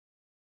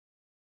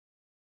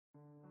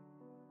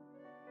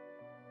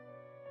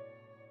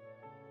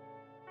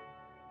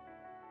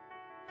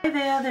Hi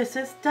there, this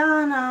is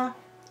Donna,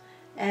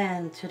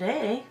 and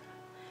today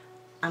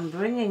I'm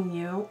bringing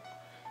you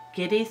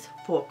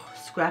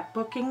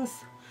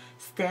Giddy4Scrapbooking's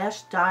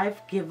Stash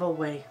Dive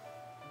giveaway.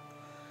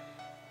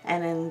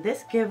 And in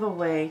this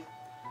giveaway,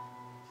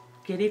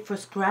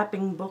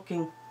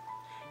 Giddy4Scrapbooking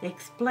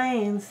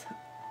explains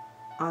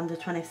on the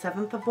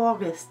 27th of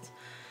August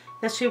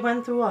that she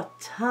went through a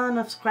ton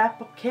of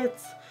scrapbook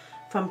kits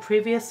from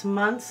previous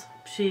months.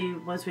 She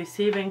was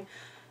receiving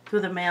through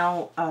the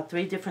mail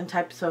 3 different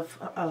types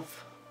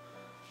of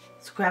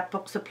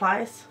scrapbook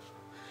supplies,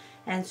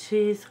 and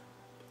she's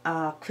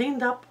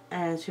cleaned up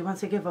and she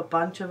wants to give a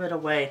bunch of it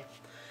away.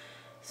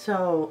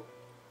 So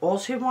all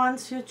she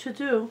wants you to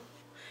do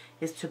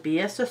is to be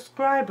a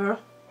subscriber,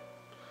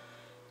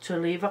 to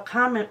leave a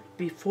comment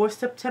before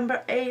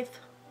September 8th,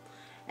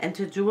 and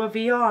to do a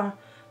VR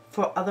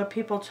for other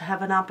people to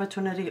have an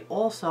opportunity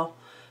also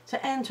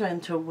to enter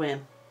and to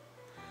win.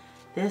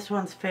 This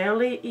one's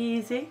fairly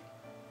easy,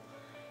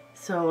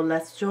 so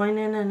let's join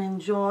in and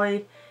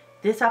enjoy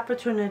this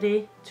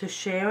opportunity to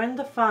share in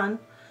the fun.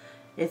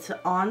 It's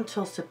on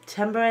till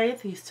September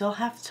 8th. You still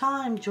have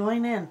time.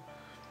 Join in.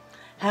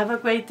 Have a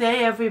great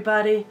day,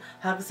 everybody.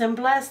 Hugs and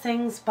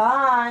blessings.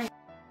 Bye.